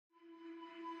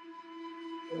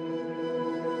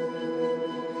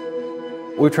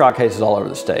We try cases all over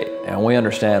the state, and we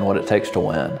understand what it takes to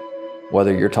win.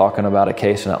 Whether you're talking about a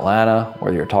case in Atlanta,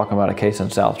 whether you're talking about a case in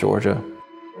South Georgia,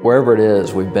 wherever it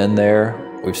is, we've been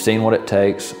there, we've seen what it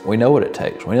takes, we know what it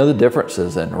takes. We know the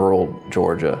differences in rural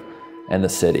Georgia and the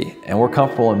city, and we're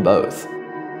comfortable in both.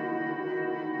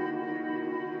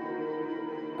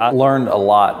 I learned a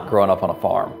lot growing up on a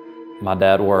farm. My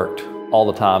dad worked all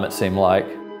the time, it seemed like.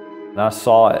 And I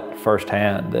saw it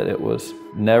firsthand that it was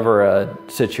never a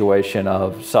situation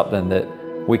of something that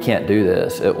we can't do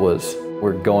this. It was,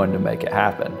 we're going to make it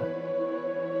happen.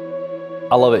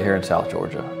 I love it here in South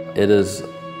Georgia. It is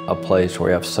a place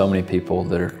where you have so many people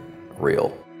that are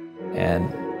real,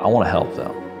 and I want to help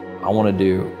them. I want to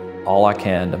do all I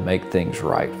can to make things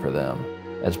right for them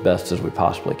as best as we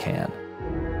possibly can.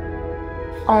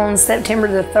 On September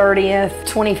the 30th,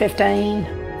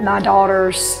 2015, my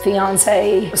daughter's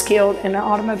fiance was killed in an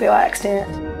automobile accident.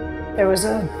 There was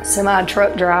a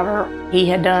semi-truck driver. He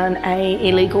had done an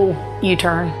illegal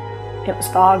U-turn. It was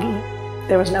foggy.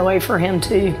 There was no way for him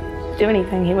to do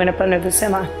anything. He went up under the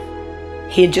semi.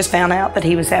 He had just found out that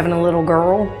he was having a little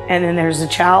girl, and then there's a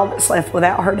child that's left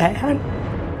without her dad.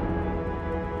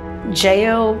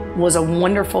 J.O. was a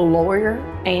wonderful lawyer,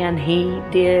 and he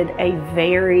did a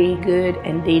very good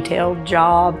and detailed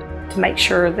job to make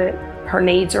sure that her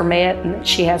needs are met and that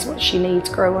she has what she needs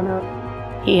growing up.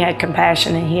 He had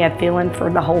compassion and he had feeling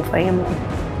for the whole family.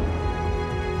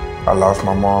 I lost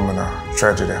my mom in a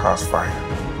tragedy house fire.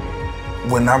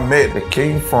 When I met the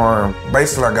King Farm,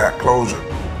 basically I got closure.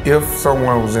 If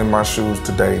someone was in my shoes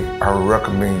today, I would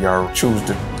recommend y'all choose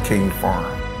the King Farm.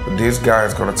 This guy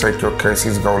is gonna take your case,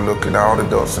 he's gonna look at all the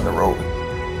ducks in the road.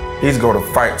 He's gonna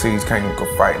fight till he can't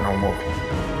even fight no more.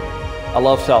 I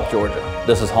love South Georgia.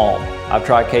 This is home. I've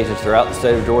tried cases throughout the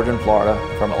state of Georgia and Florida,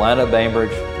 from Atlanta to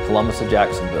Bainbridge, Columbus to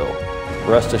Jacksonville.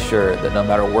 Rest assured that no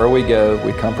matter where we go,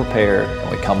 we come prepared and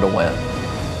we come to win.